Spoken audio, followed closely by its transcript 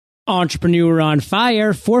Entrepreneur on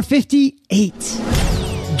Fire 458.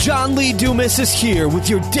 John Lee Dumas is here with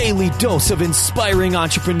your daily dose of inspiring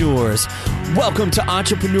entrepreneurs. Welcome to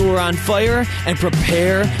Entrepreneur on Fire and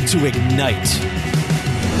prepare to ignite.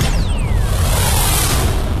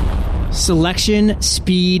 Selection,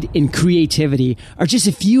 speed, and creativity are just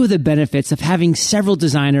a few of the benefits of having several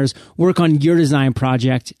designers work on your design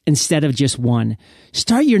project instead of just one.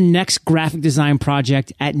 Start your next graphic design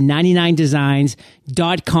project at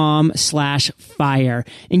 99designs.com/fire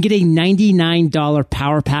and get a $99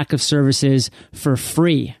 power pack of services for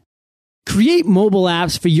free. Create mobile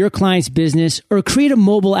apps for your client's business or create a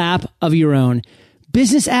mobile app of your own.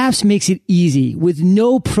 Business Apps makes it easy with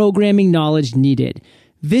no programming knowledge needed.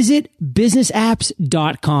 Visit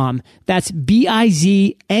businessapps.com. That's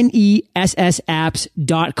BIZNESS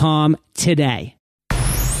apps.com today.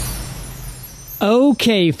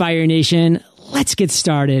 Okay, Fire Nation, let's get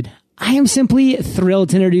started. I am simply thrilled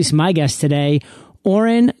to introduce my guest today,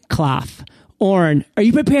 Oren Klaff. Oren, are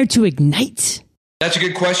you prepared to ignite? That's a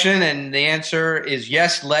good question, and the answer is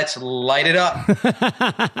yes, let's light it up.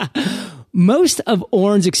 Most of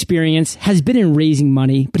Oren's experience has been in raising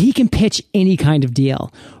money, but he can pitch any kind of deal.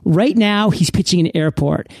 Right now, he's pitching an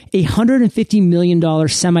airport, a $150 million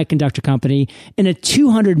semiconductor company, and a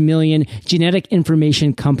 $200 million genetic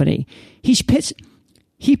information company. He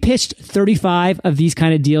pitched 35 of these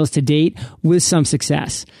kind of deals to date with some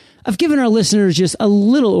success. I've given our listeners just a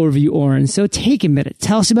little overview, Oren, so take a minute.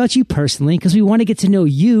 Tell us about you personally, because we want to get to know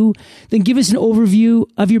you, then give us an overview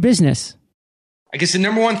of your business. I guess the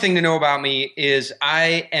number one thing to know about me is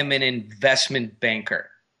I am an investment banker.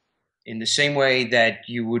 In the same way that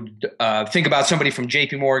you would think about somebody from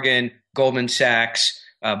JP Morgan, Goldman Sachs,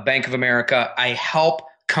 Bank of America, I help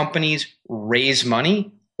companies raise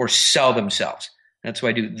money or sell themselves. That's what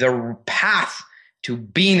I do. The path to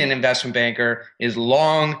being an investment banker is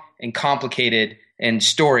long and complicated and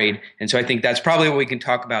storied. And so I think that's probably what we can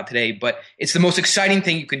talk about today. But it's the most exciting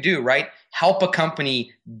thing you can do, right? Help a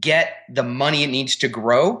company get the money it needs to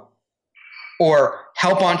grow, or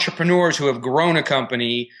help entrepreneurs who have grown a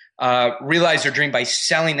company realize their dream by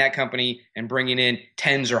selling that company and bringing in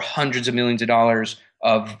tens or hundreds of millions of dollars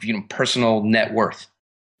of personal net worth.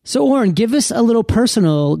 So, Oren, give us a little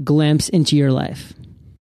personal glimpse into your life.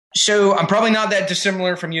 So I'm probably not that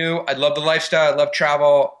dissimilar from you. I love the lifestyle. I love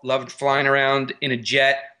travel. Loved flying around in a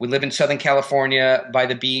jet. We live in Southern California by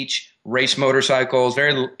the beach, race motorcycles,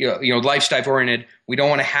 very lifestyle oriented. We don't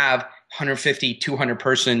want to have 150, 200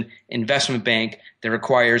 person investment bank that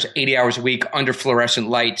requires 80 hours a week under fluorescent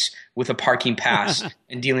lights with a parking pass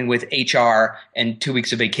and dealing with HR and 2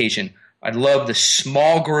 weeks of vacation. I love the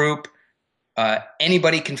small group.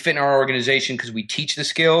 Anybody can fit in our organization because we teach the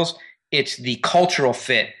skills. It's the cultural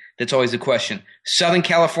fit that's always the question. Southern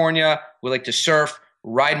California, we like to surf,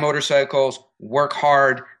 ride motorcycles, work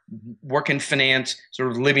hard, work in finance,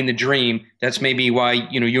 sort of living the dream. That's maybe why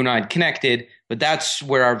you and I had connected, but that's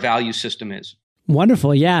where our value system is.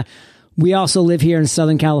 Wonderful. Yeah. We also live here in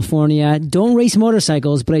Southern California. Don't race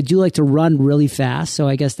motorcycles, but I do like to run really fast. So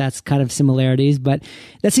I guess that's kind of similarities, but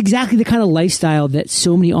that's exactly the kind of lifestyle that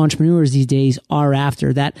so many entrepreneurs these days are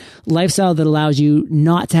after. That lifestyle that allows you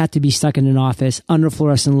not to have to be stuck in an office under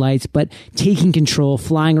fluorescent lights, but taking control,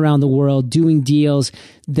 flying around the world, doing deals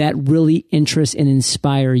that really interest and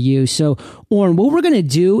inspire you. So, Oren, what we're going to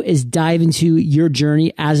do is dive into your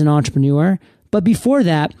journey as an entrepreneur. But before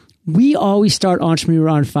that, we always start Entrepreneur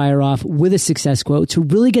on Fire off with a success quote to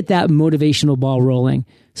really get that motivational ball rolling.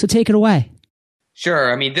 So take it away.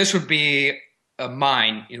 Sure. I mean, this would be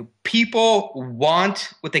mine. People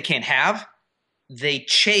want what they can't have. They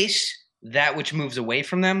chase that which moves away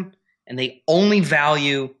from them, and they only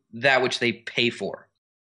value that which they pay for.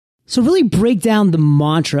 So really break down the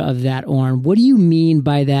mantra of that, Oren. What do you mean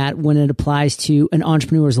by that when it applies to an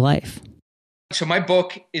entrepreneur's life? So my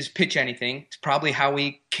book is Pitch Anything. It's probably how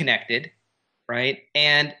we connected, right?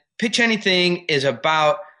 And Pitch Anything is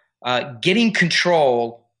about getting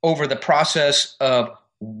control over the process of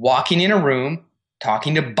walking in a room,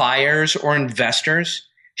 talking to buyers or investors,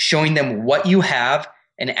 showing them what you have,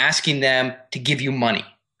 and asking them to give you money,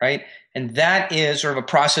 right? And that is sort of a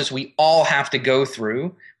process we all have to go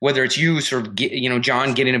through, whether it's you sort of,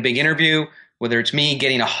 John getting a big interview, whether it's me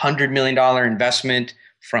getting $100 million investment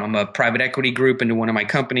from a private equity group into one of my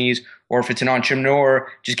companies, or if it's an entrepreneur,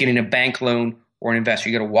 just getting a bank loan or an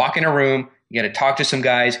investor. You got to walk in a room, you got to talk to some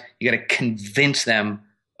guys, you got to convince them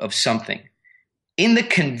of something. In the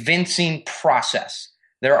convincing process,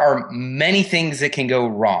 there are many things that can go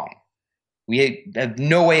wrong. We have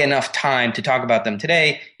no way enough time to talk about them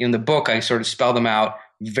today. In the book, I sort of spell them out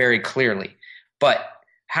very clearly. But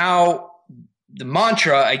how the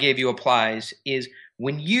mantra I gave you applies is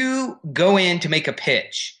when you go in to make a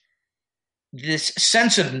pitch, this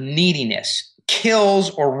sense of neediness kills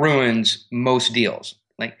or ruins most deals.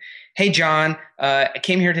 Like, hey, John, I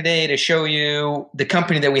came here today to show you the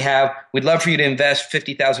company that we have. We'd love for you to invest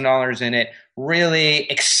 $50,000 in it. Really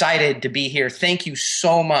excited to be here. Thank you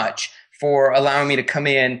so much for allowing me to come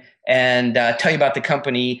in and tell you about the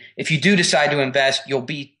company. If you do decide to invest, you'll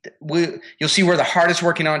see we're the hardest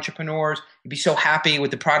working entrepreneurs. You'll be so happy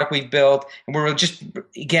with the product we've built. And we're just,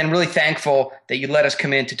 again, really thankful that you let us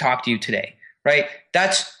come in to talk to you today, right?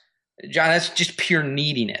 John, that's just pure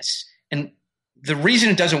neediness. And the reason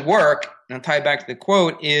it doesn't work, and I'll tie it back to the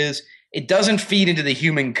quote, is it doesn't feed into the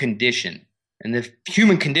human condition. And the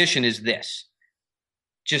human condition is this,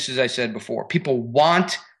 just as I said before, people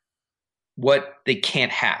want what they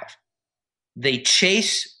can't have. They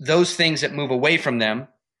chase those things that move away from them,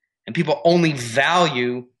 and people only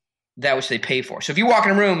value that which they pay for. So if you walk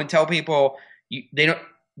in a room and tell people they don't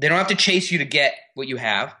have to chase you to get what you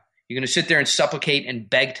have, you're going to sit there and supplicate and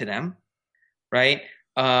beg to them, right?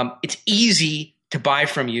 It's easy to buy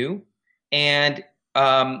from you, and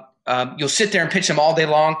you'll sit there and pitch them all day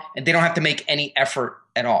long, and they don't have to make any effort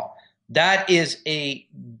at all. That is a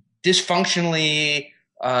dysfunctionally,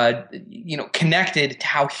 connected to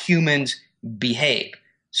how humans behave.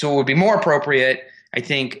 So what would be more appropriate, I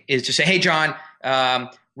think, is to say, hey, John,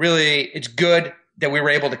 really, it's good that we were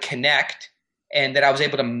able to connect and that I was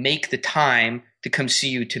able to make the time to come see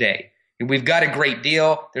you today. We've got a great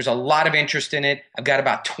deal. There's a lot of interest in it. I've got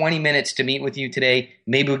about 20 minutes to meet with you today.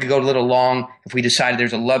 Maybe we could go a little long if we decided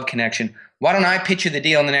there's a love connection. Why don't I pitch you the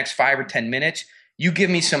deal in the next 5 or 10 minutes? You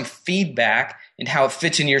give me some feedback and how it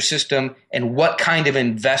fits in your system and what kind of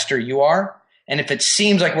investor you are. And if it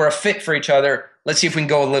seems like we're a fit for each other, let's see if we can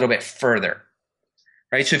go a little bit further.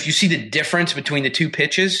 Right? So if you see the difference between the two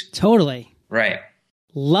pitches. Totally. Right.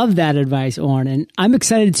 Love that advice, Oren. And I'm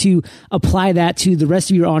excited to apply that to the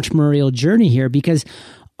rest of your entrepreneurial journey here, because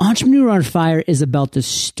Entrepreneur on Fire is about the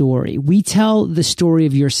story. We tell the story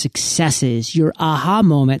of your successes, your aha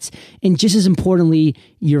moments, and just as importantly,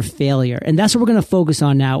 your failure. And that's what we're going to focus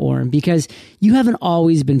on now, Oren, because you haven't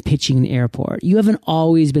always been pitching an airport. You haven't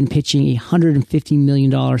always been pitching a $150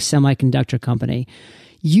 million semiconductor company.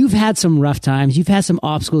 You've had some rough times. You've had some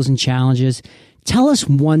obstacles and challenges. Tell us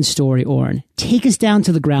one story, Oren. Take us down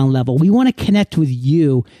to the ground level. We want to connect with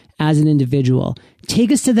you as an individual.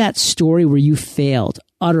 Take us to that story where you failed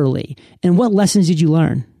utterly. And what lessons did you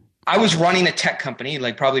learn? I was running a tech company,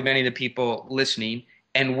 like probably many of the people listening,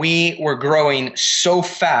 and we were growing so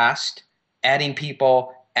fast, adding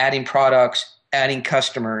people, adding products, adding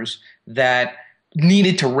customers, that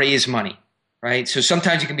needed to raise money. Right? So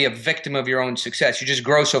sometimes you can be a victim of your own success. You just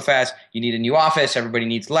grow so fast. You need a new office. Everybody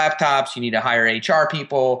needs laptops. You need to hire HR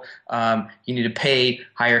people. You need to pay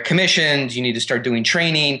higher commissions. You need to start doing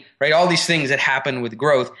training, right? All these things that happen with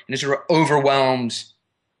growth, and it sort of overwhelms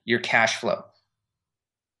your cash flow.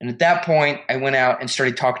 And at that point, I went out and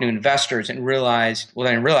started talking to investors and realized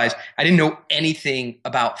I didn't know anything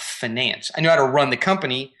about finance. I knew how to run the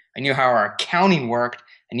company. I knew how our accounting worked.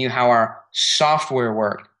 I knew how our software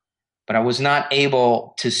worked. But I was not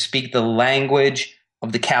able to speak the language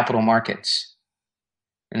of the capital markets.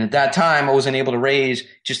 And at that time, I wasn't able to raise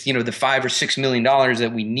just, the $5 or $6 million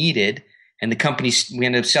that we needed. And the company we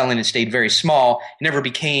ended up selling and stayed very small. It never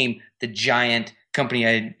became the giant company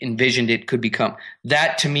I envisioned it could become.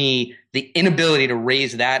 That, to me, the inability to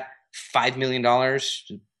raise that $5 million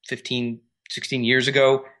 15, 16 years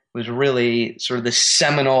ago was really sort of the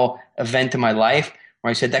seminal event in my life, where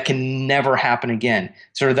I said that can never happen again.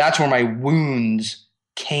 So that's where my wounds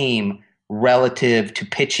came relative to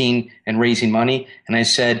pitching and raising money. And I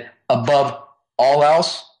said, above all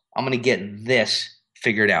else, I'm going to get this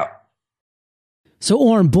figured out. So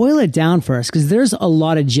Oren, boil it down for us, because there's a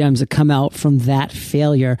lot of gems that come out from that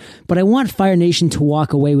failure. But I want Fire Nation to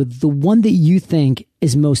walk away with the one that you think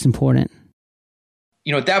is most important.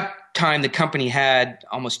 At that time, the company had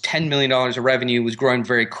almost $10 million of revenue, was growing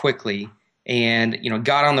very quickly. And,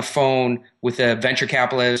 got on the phone with a venture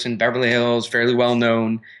capitalist in Beverly Hills, fairly well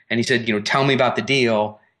known. And he said, tell me about the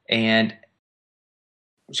deal. And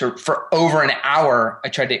so for over an hour, I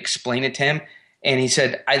tried to explain it to him. And he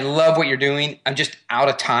said, I love what you're doing. I'm just out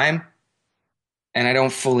of time and I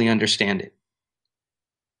don't fully understand it.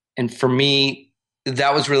 And for me,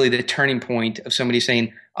 that was really the turning point of somebody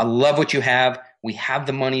saying, I love what you have. We have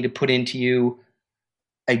the money to put into you.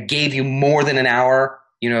 I gave you more than an hour,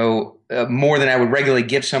 more than I would regularly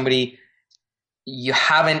give somebody. You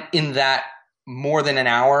haven't, in that more than an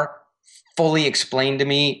hour, fully explain to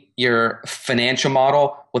me your financial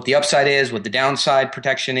model, what the upside is, what the downside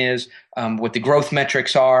protection is, what the growth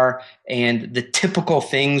metrics are, and the typical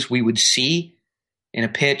things we would see in a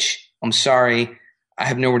pitch, I'm sorry, I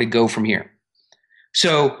have nowhere to go from here.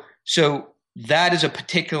 So that is a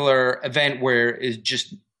particular event where is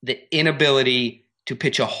just the inability to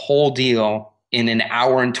pitch a whole deal in an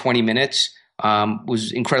hour and 20 minutes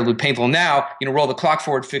was incredibly painful. Now, roll the clock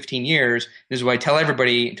forward 15 years. This is what I tell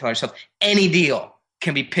everybody and tell ourselves, any deal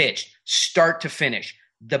can be pitched start to finish.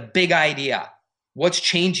 The big idea, what's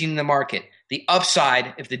changing in the market, the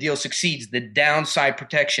upside if the deal succeeds, the downside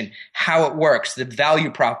protection, how it works, the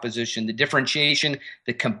value proposition, the differentiation,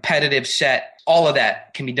 the competitive set, all of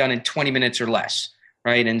that can be done in 20 minutes or less,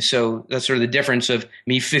 right? And so that's sort of the difference of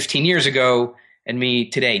me 15 years ago and me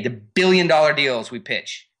today. The billion-dollar deals we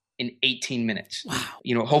pitch in 18 minutes.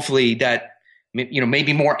 Wow. Hopefully that,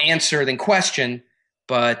 maybe more answer than question,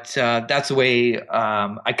 but that's the way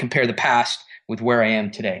I compare the past with where I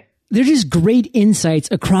am today. They're just great insights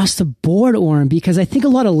across the board, Oren, because I think a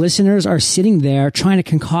lot of listeners are sitting there trying to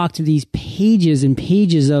concoct these pages and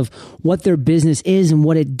pages of what their business is and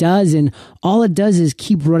what it does. And all it does is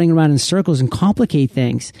keep running around in circles and complicate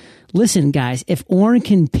things. Listen, guys, if Oren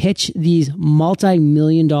can pitch these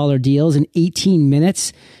multi-million-dollar deals in 18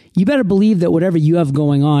 minutes, you better believe that whatever you have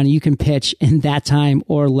going on, you can pitch in that time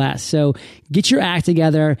or less. So get your act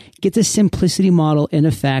together, get the simplicity model in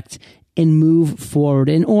effect, and move forward.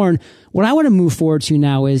 And Oren, what I want to move forward to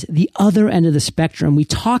now is the other end of the spectrum. We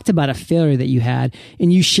talked about a failure that you had,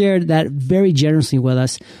 and you shared that very generously with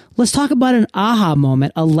us. Let's talk about an aha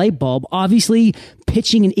moment, a light bulb. Obviously,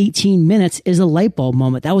 pitching in 18 minutes is a light bulb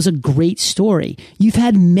moment. That was a great story. You've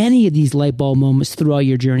had many of these light bulb moments throughout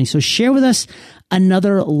your journey. So share with us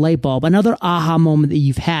another light bulb, another aha moment that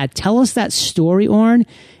you've had. Tell us that story, Oren,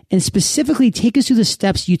 and specifically take us through the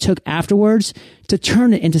steps you took afterwards to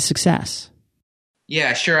turn it into success.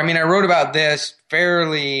 Yeah, sure. I mean, I wrote about this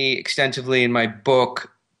fairly extensively in my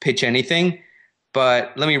book, Pitch Anything,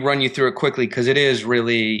 but let me run you through it quickly because it is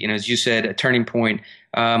really, as you said, a turning point.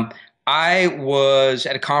 I was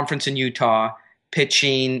at a conference in Utah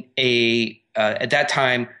pitching at that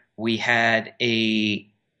time, we had a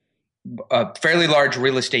fairly large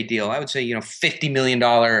real estate deal. I would say, $50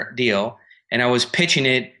 million deal. And I was pitching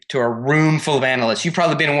it to a room full of analysts. You've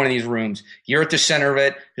probably been in one of these rooms. You're at the center of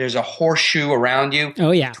it. There's a horseshoe around you.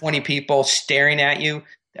 Oh, yeah. 20 people staring at you.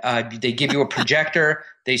 They give you a projector.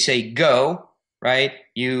 They say, go, right?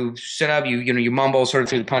 You sit up, you mumble sort of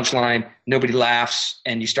through the punchline. Nobody laughs,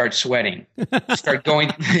 and you start sweating. Start going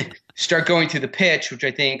through the pitch, which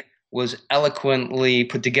I think was eloquently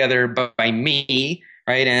put together by me,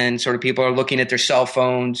 right? And sort of people are looking at their cell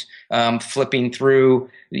phones, flipping through,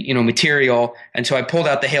 material. And so I pulled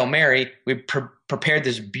out the Hail Mary. We prepared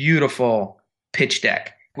this beautiful pitch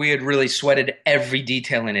deck. We had really sweated every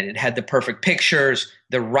detail in it. It had the perfect pictures.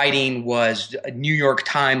 The writing was New York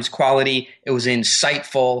Times quality. It was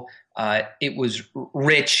insightful. It was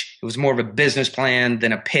rich. It was more of a business plan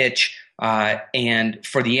than a pitch. And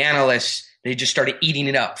for the analysts, they just started eating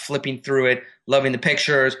it up, flipping through it, loving the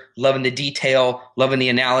pictures, loving the detail, loving the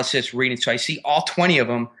analysis, reading. So I see all 20 of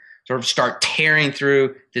them sort of start tearing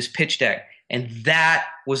through this pitch deck. And that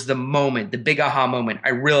was the moment, the big aha moment. I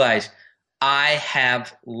realized I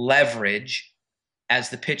have leverage as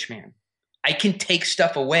the pitch man. I can take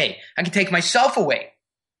stuff away. I can take myself away.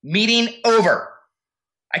 Meeting over.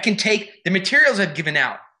 I can take the materials I've given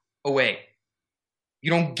out away. You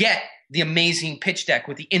don't get the amazing pitch deck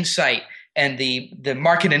with the insight and the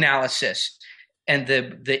market analysis and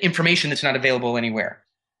the information that's not available anywhere,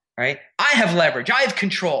 right? I have leverage. I have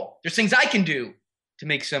control. There's things I can do to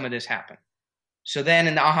make some of this happen. So then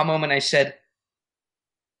in the aha moment, I said,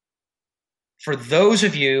 for those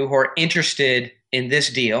of you who are interested in this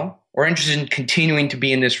deal or interested in continuing to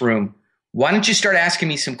be in this room, why don't you start asking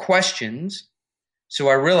me some questions so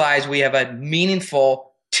I realize we have a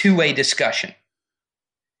meaningful two-way discussion.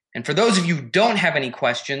 And for those of you who don't have any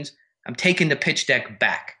questions, I'm taking the pitch deck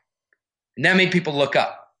back. And that made people look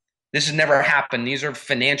up. This has never happened. These are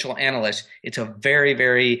financial analysts. It's a very,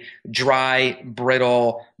 very dry,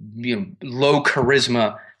 brittle, low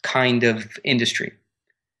charisma kind of industry.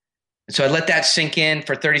 And so I let that sink in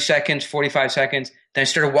for 30 seconds, 45 seconds. Then I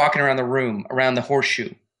started walking around the room, around the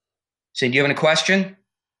horseshoe, saying, do you have any question?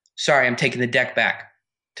 Sorry, I'm taking the deck back.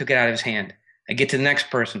 Took it out of his hand. I get to the next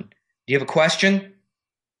person. Do you have a question?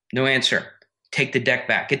 No answer. Take the deck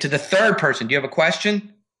back. Get to the third person. Do you have a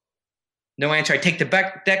question? No answer. I take the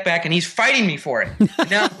deck back, and he's fighting me for it. And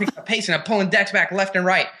now I'm picking up pace, and I'm pulling decks back left and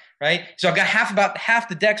right, right? So I've got about half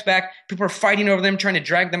the decks back. People are fighting over them, trying to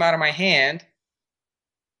drag them out of my hand.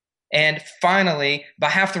 And finally,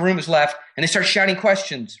 about half the room is left, and they start shouting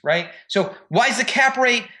questions, right? So why is the cap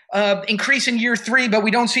rate increase in year 3, but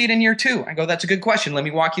we don't see it in year 2? I go, that's a good question. Let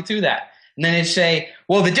me walk you through that. And then they say,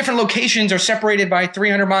 well, the different locations are separated by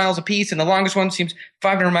 300 miles apiece, and the longest one seems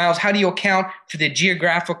 500 miles. How do you account for the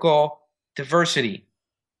geographical diversity?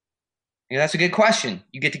 Yeah, that's a good question.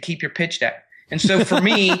 You get to keep your pitch deck. And so for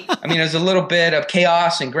me, I mean, there's a little bit of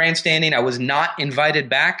chaos and grandstanding. I was not invited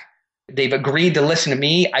back. They've agreed to listen to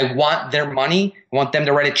me. I want their money. I want them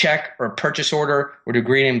to write a check or a purchase order or to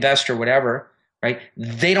agree to invest or whatever, right?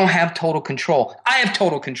 They don't have total control. I have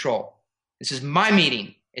total control. This is my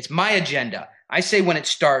meeting. It's my agenda. I say when it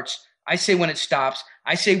starts. I say when it stops.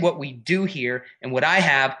 I say what we do here. And what I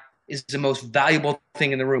have is the most valuable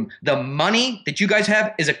thing in the room. The money that you guys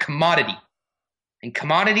have is a commodity. And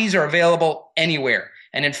commodities are available anywhere.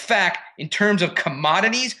 And in fact, in terms of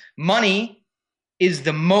commodities, money is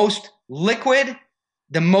the most liquid,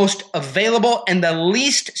 the most available, and the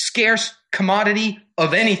least scarce commodity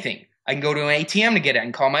of anything. I can go to an ATM to get it. I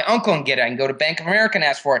can call my uncle and get it. I can go to Bank of America and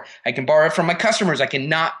ask for it. I can borrow it from my customers. I can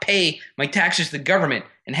not pay my taxes to the government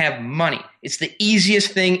and have money. It's the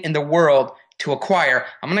easiest thing in the world to acquire.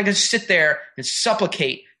 I'm not going to sit there and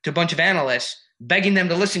supplicate to a bunch of analysts, begging them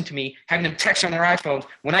to listen to me, having them text on their iPhones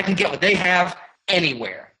when I can get what they have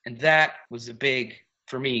anywhere. And that was the big,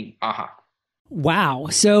 for me, aha. Wow.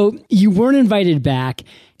 So you weren't invited back.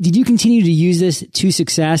 Did you continue to use this to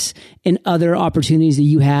success in other opportunities that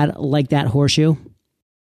you had, like that horseshoe?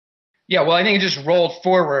 Yeah, well, I think it just rolled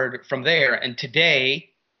forward from there. And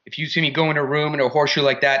today, if you see me go in a room in a horseshoe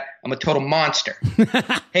like that, I'm a total monster.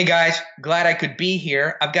 Hey, guys, glad I could be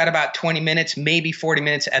here. I've got about 20 minutes, maybe 40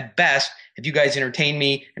 minutes at best. If you guys entertain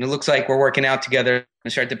me and it looks like we're working out together, I'm going to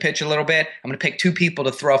start to pitch a little bit. I'm going to pick 2 people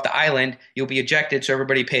to throw off the island. You'll be ejected, so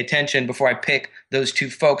everybody pay attention before I pick those 2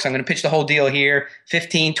 folks. I'm going to pitch the whole deal here,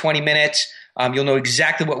 15, 20 minutes. You'll know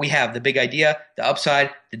exactly what we have, the big idea, the upside,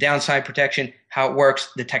 the downside protection, how it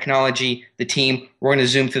works, the technology, the team. We're going to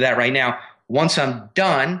zoom through that right now. Once I'm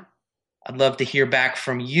done, I'd love to hear back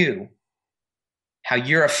from you, how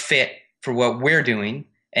you're a fit for what we're doing.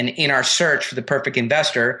 And in our search for the perfect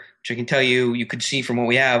investor, which I can tell you, you could see from what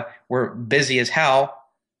we have, we're busy as hell,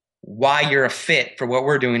 why you're a fit for what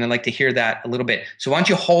we're doing. I'd like to hear that a little bit. So why don't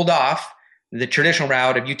you hold off the traditional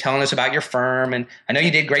route of you telling us about your firm. And I know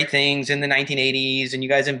you did great things in the 1980s and you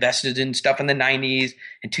guys invested in stuff in the 90s.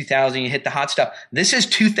 In 2000, you hit the hot stuff. This is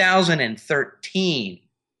 2013.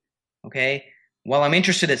 Okay. Well, I'm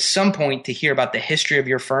interested at some point to hear about the history of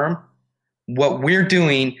your firm. What we're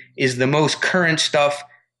doing is the most current stuff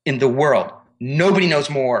in the world. Nobody knows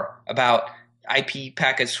more about IP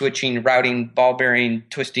packet switching, routing, ball bearing,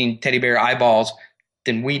 twisting teddy bear eyeballs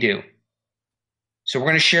than we do. So we're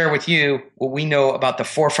going to share with you what we know about the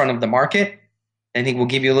forefront of the market. I think we'll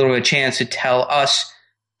give you a little bit of a chance to tell us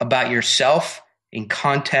about yourself in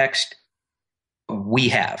context we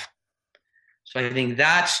have. So I think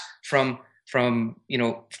that's from 5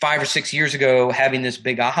 or 6 years ago, having this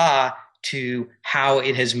big aha, to how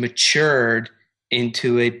it has matured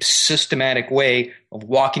into a systematic way of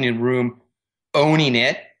walking in a room, owning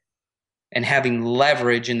it, and having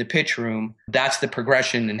leverage in the pitch room. That's the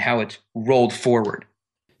progression and how it's rolled forward.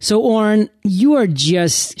 So, Oren, you are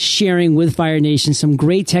just sharing with Fire Nation some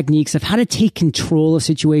great techniques of how to take control of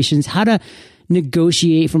situations, how to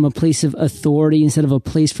negotiate from a place of authority instead of a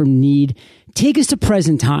place from need. Take us to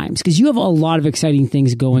present times, because you have a lot of exciting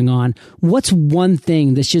things going on. What's one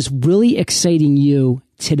thing that's just really exciting you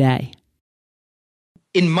today?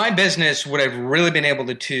 In my business, what I've really been able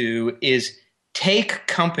to do is take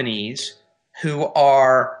companies who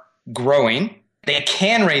are growing. They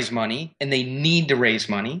can raise money and they need to raise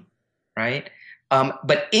money, right?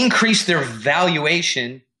 But increase their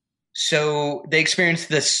valuation so they experience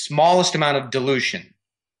the smallest amount of dilution.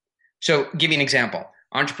 So give you an example.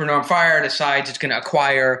 Entrepreneur on Fire decides it's going to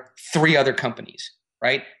acquire 3 other companies,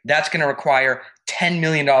 right? That's going to require $10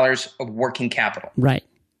 million of working capital. Right.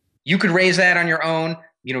 You could raise that on your own,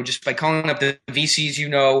 just by calling up the VCs,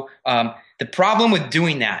 The problem with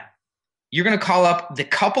doing that, you're going to call up the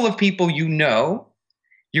couple of people you're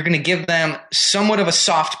going to give them somewhat of a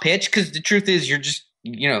soft pitch, because the truth is you're just,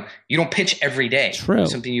 you don't pitch every day. True.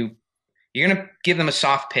 You're going to give them a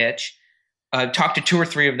soft pitch, talk to 2 or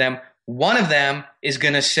 3 of them. One of them is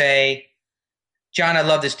going to say, John, I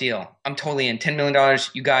love this deal. I'm totally in. $10 million,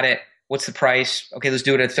 you got it. What's the price? Okay, let's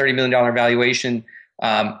do it at a $30 million valuation.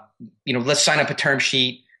 Let's sign up a term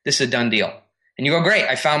sheet. This is a done deal. And you go, great,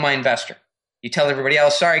 I found my investor. You tell everybody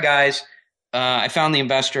else, sorry guys, I found the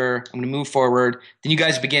investor. I'm going to move forward. Then you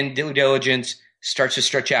guys begin due diligence, starts to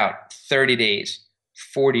stretch out 30 days,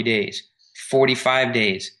 40 days, 45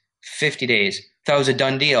 days, 50 days. Thought it was a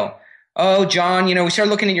done deal. Oh, John, we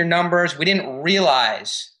started looking at your numbers. We didn't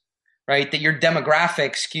realize, right, that your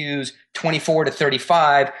demographic skews 24 to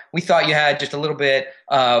 35. We thought you had just a little bit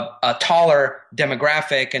a taller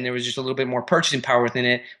demographic and there was just a little bit more purchasing power within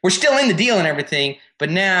it. We're still in the deal and everything, but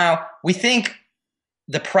now we think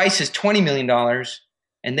the price is $20 million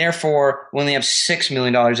and therefore we only have $6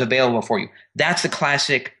 million available for you. That's the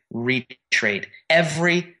classic retrade.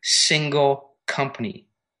 Every single company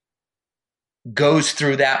goes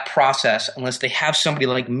through that process unless they have somebody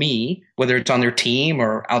like me, whether it's on their team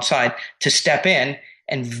or outside, to step in.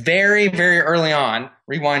 And very, very early on,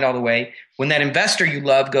 rewind all the way, when that investor you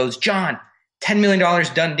love goes, John, $10 million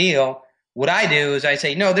done deal, what I do is I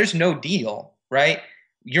say, no, there's no deal, right?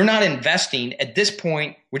 You're not investing. At this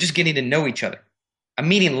point, we're just getting to know each other. I'm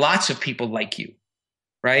meeting lots of people like you,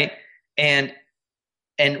 right? And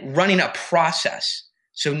running a process.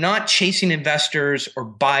 So not chasing investors or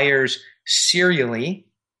buyers serially,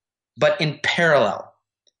 but in parallel.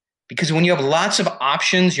 Because when you have lots of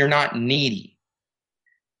options, you're not needy.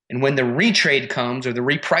 And when the retrade comes or the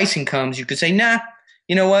repricing comes, you could say, nah,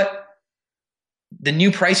 you know what? The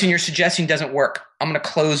new pricing you're suggesting doesn't work. I'm going to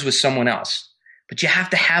close with someone else. But you have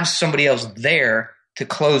to have somebody else there to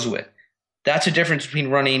close with. That's the difference between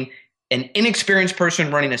running an inexperienced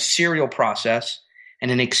person running a serial process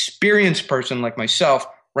and an experienced person like myself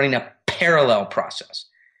running a parallel process.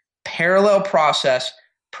 Parallel process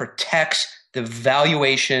protects the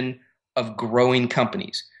valuation of growing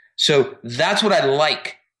companies. So that's what I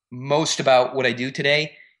like most about what I do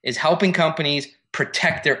today is helping companies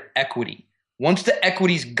protect their equity. Once the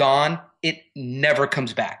equity's gone, it never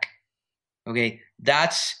comes back. Okay,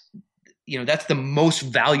 that's the most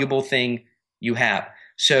valuable thing you have.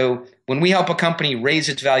 So when we help a company raise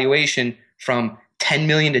its valuation from 10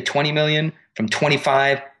 million to 20 million, from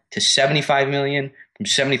 25 to 75 million, from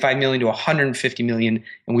 75 million to 150 million,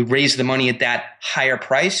 and we raise the money at that higher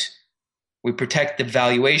price, we protect the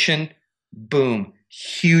valuation, boom,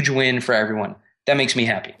 huge win for everyone. That makes me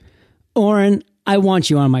happy. Oren, I want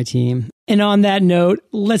you on my team. And on that note,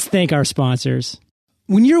 let's thank our sponsors.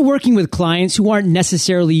 When you're working with clients who aren't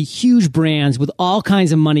necessarily huge brands with all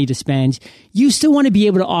kinds of money to spend, you still want to be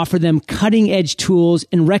able to offer them cutting-edge tools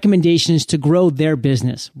and recommendations to grow their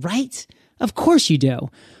business, right? Of course you do.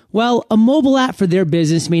 Well, a mobile app for their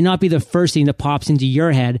business may not be the first thing that pops into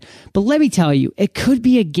your head, but let me tell you, it could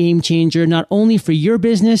be a game changer not only for your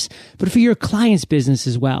business, but for your client's business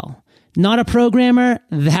as well. Not a programmer?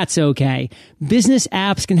 That's okay. Business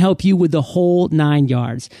apps can help you with the whole 9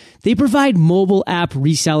 yards. They provide mobile app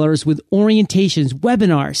resellers with orientations,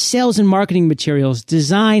 webinars, sales and marketing materials,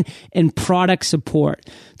 design, and product support.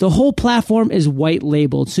 The whole platform is white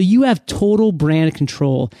labeled, so you have total brand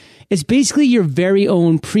control. It's basically your very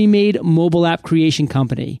own pre-made mobile app creation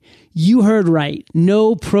company. You heard right.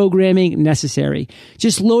 No programming necessary.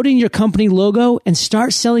 Just load in your company logo and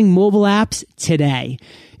start selling mobile apps today.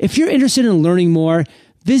 If you're interested in learning more,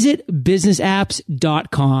 visit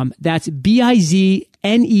businessapps.com. That's BIZNESS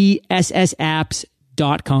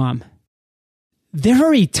apps.com. There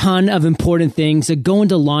are a ton of important things that go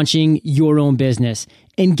into launching your own business.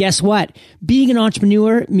 And guess what? Being an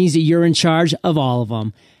entrepreneur means that you're in charge of all of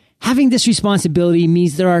them. Having this responsibility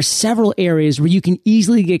means there are several areas where you can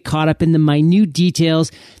easily get caught up in the minute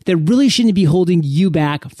details that really shouldn't be holding you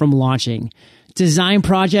back from launching. Design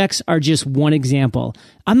projects are just one example.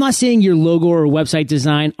 I'm not saying your logo or website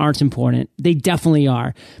design aren't important. They definitely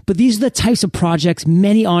are. But these are the types of projects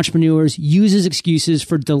many entrepreneurs use as excuses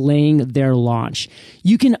for delaying their launch.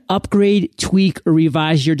 You can upgrade, tweak, or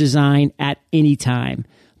revise your design at any time.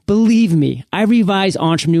 Believe me, I revised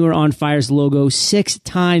Entrepreneur on Fire's logo 6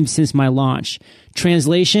 times since my launch.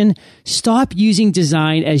 Translation, stop using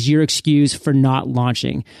design as your excuse for not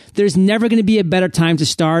launching. There's never going to be a better time to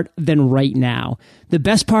start than right now. The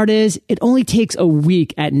best part is, it only takes a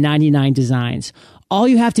week at 99 Designs. All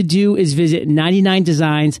you have to do is visit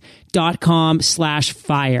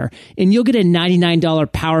 99designs.com/fire, and you'll get a $99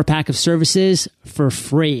 power pack of services for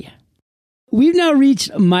free. We've now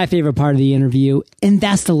reached my favorite part of the interview, and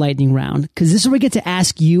that's the lightning round, because this is where we get to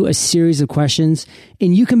ask you a series of questions,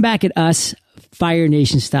 and you come back at us Fire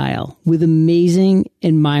Nation style with amazing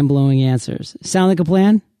and mind-blowing answers. Sound like a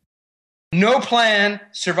plan? No plan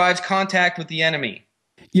survives contact with the enemy.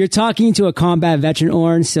 You're talking to a combat veteran,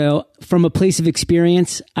 Oren, so from a place of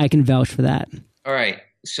experience, I can vouch for that. All right,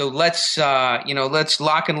 so let's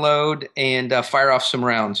lock and load and fire off some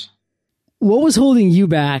rounds. What was holding you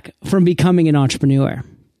back from becoming an entrepreneur?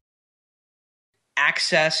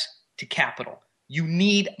 Access to capital. You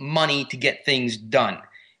need money to get things done.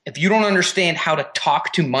 If you don't understand how to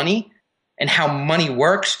talk to money and how money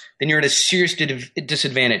works, then you're at a serious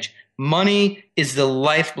disadvantage. Money is the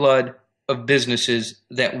lifeblood of businesses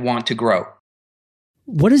that want to grow.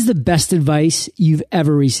 What is the best advice you've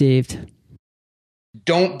ever received?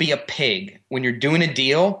 Don't be a pig. When you're doing a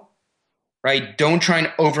deal, right? Don't try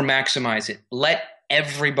and over maximize it. Let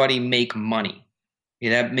everybody make money.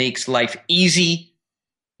 That makes life easy,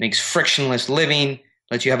 makes frictionless living,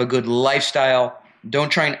 lets you have a good lifestyle. Don't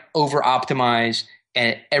try and over optimize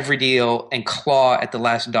at every deal and claw at the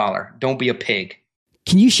last dollar. Don't be a pig.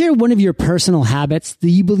 Can you share one of your personal habits that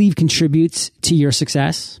you believe contributes to your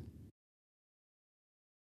success?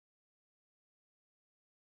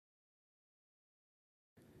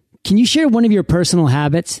 Can you share one of your personal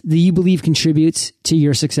habits that you believe contributes to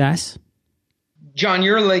your success? John,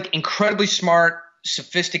 you're like incredibly smart,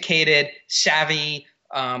 sophisticated, savvy,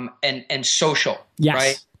 and social, yes.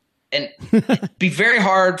 Right? And it'd be very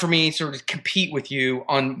hard for me to sort of compete with you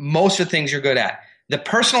on most of the things you're good at. The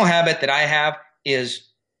personal habit that I have is,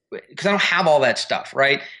 because I don't have all that stuff,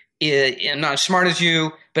 right? I'm not as smart as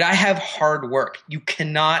you, but I have hard work. You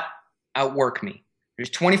cannot outwork me. There's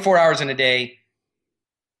 24 hours in a day.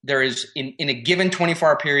 There is, in a given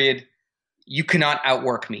 24-hour period, you cannot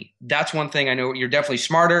outwork me. That's one thing I know. You're definitely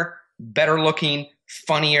smarter, better looking,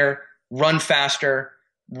 funnier, run faster,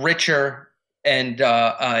 richer, and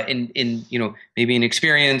in maybe in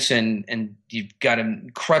experience, and you've got an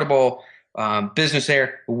incredible business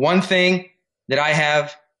there. One thing that I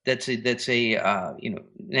have that's an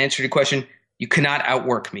answer to your question: you cannot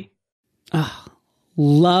outwork me.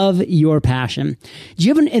 Love your passion. Do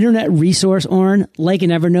you have an internet resource, Oren, like an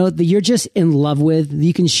Evernote, that you're just in love with that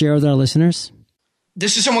you can share with our listeners?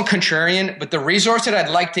 This is somewhat contrarian, but the resource that I'd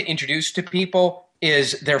like to introduce to people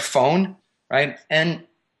is their phone, right? And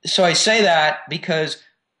so I say that because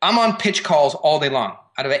I'm on pitch calls all day long.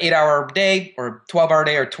 Out of an 8-hour day or 12-hour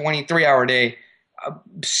day or 23-hour day,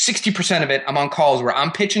 60% of it I'm on calls where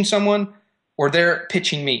I'm pitching someone or they're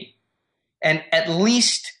pitching me. And at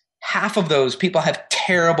least half of those people have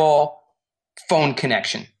terrible phone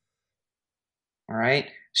connection. All right.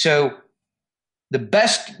 So the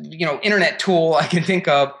best, internet tool I can think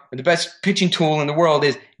of, or the best pitching tool in the world,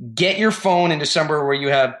 is get your phone into somewhere where you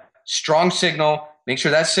have strong signal. Make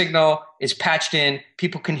sure that signal is patched in.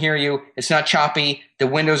 People can hear you. It's not choppy. The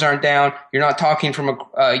windows aren't down. You're not talking from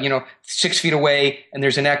 6 feet away and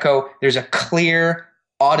there's an echo. There's a clear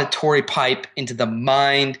auditory pipe into the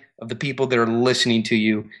mind of the people that are listening to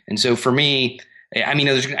you. And so for me, I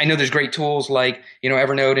know there's great tools like,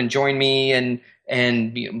 Evernote and Join Me and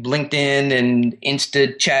LinkedIn and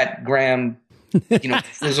Insta Chatgram,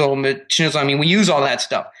 Fizzle. We use all that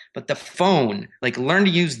stuff. But the phone, learn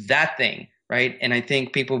to use that thing, right? And I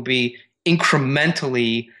think people will be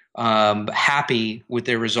incrementally happy with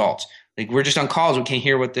their results. We're just on calls. We can't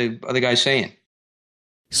hear what the other guy's saying.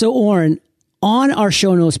 So, Oren, on our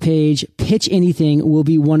show notes page, Pitch Anything will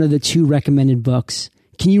be one of the 2 recommended books.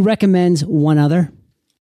 Can you recommend one other?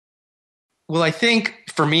 Well, I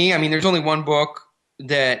think for me, there's only one book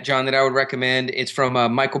that I would recommend. It's from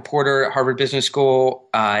Michael Porter at Harvard Business School.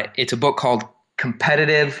 It's a book called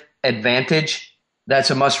Competitive Advantage.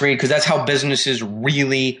 That's a must read because that's how businesses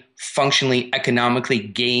really functionally, economically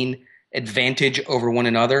gain advantage over one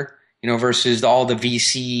another, versus all the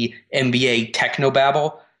VC, MBA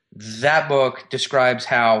technobabble. That book describes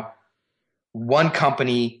how one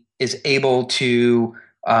company is able to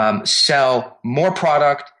sell more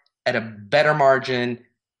product at a better margin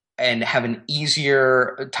and have an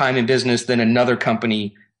easier time in business than another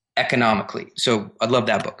company economically. So I love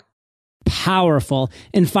that book. Powerful.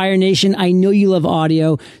 And Fire Nation, I know you love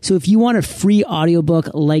audio. So if you want a free audiobook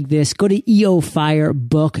like this, go to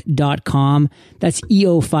eofirebook.com. That's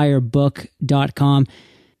eofirebook.com.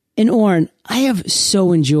 And Oren, I have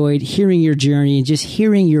so enjoyed hearing your journey and just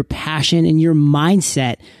hearing your passion and your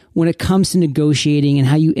mindset when it comes to negotiating and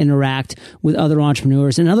how you interact with other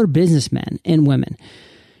entrepreneurs and other businessmen and women.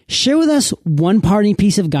 Share with us one parting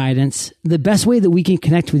piece of guidance, the best way that we can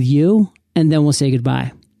connect with you, and then we'll say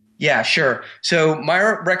goodbye. Yeah, sure. So my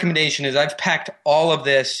recommendation is I've packed all of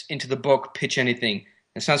this into the book, Pitch Anything.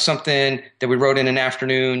 It's not something that we wrote in an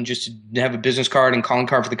afternoon just to have a business card and calling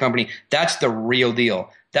card for the company. That's the real deal.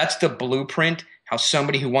 That's the blueprint, how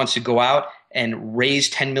somebody who wants to go out and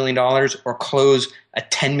raise $10 million or close a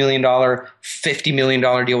 $10 million, $50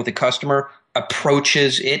 million deal with a customer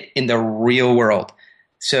approaches it in the real world.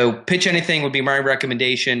 So Pitch Anything would be my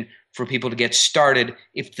recommendation for people to get started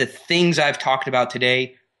if the things I've talked about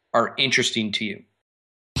today are interesting to you.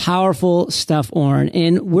 Powerful stuff, Oren.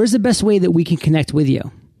 And where's the best way that we can connect with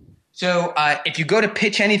you? So if you go to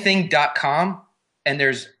pitchanything.com and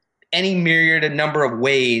there's any myriad of number of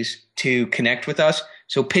ways to connect with us.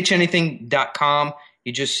 So pitchanything.com.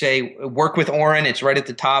 You just say, work with Oren. It's right at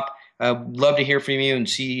the top. Love to hear from you and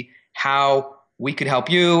see how we could help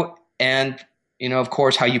you and, of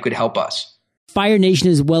course, how you could help us. Fire Nation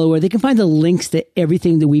is well aware. They can find the links to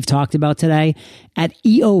everything that we've talked about today at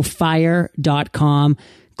eofire.com.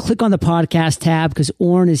 Click on the podcast tab because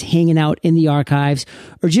Oren is hanging out in the archives,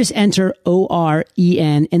 or just enter OREN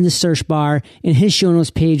in the search bar and his show notes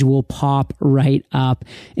page will pop right up.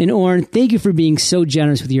 And Oren, thank you for being so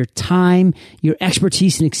generous with your time, your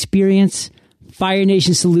expertise and experience. Fire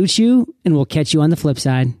Nation salutes you, and we'll catch you on the flip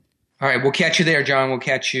side. All right, we'll catch you there, John. We'll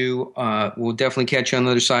catch you. We'll definitely catch you on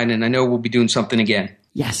the other side, and I know we'll be doing something again.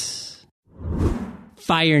 Yes.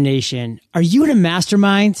 Fire Nation, are you in a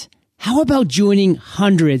mastermind? How about joining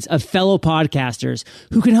hundreds of fellow podcasters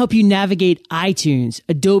who can help you navigate iTunes,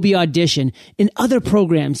 Adobe Audition, and other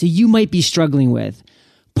programs that you might be struggling with?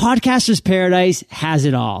 Podcasters Paradise has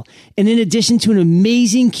it all. And in addition to an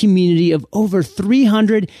amazing community of over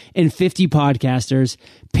 350 podcasters,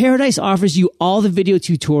 Paradise offers you all the video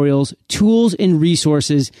tutorials, tools, and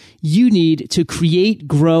resources you need to create,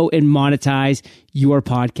 grow, and monetize your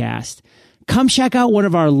podcast. Come check out one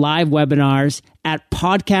of our live webinars at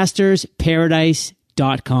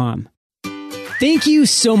podcastersparadise.com. Thank you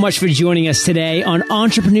so much for joining us today on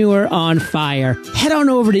Entrepreneur on Fire. Head on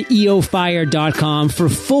over to eofire.com for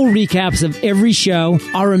full recaps of every show,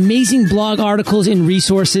 our amazing blog articles and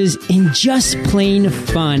resources, and just plain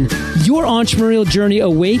fun. Your entrepreneurial journey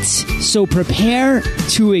awaits, so prepare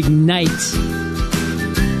to ignite.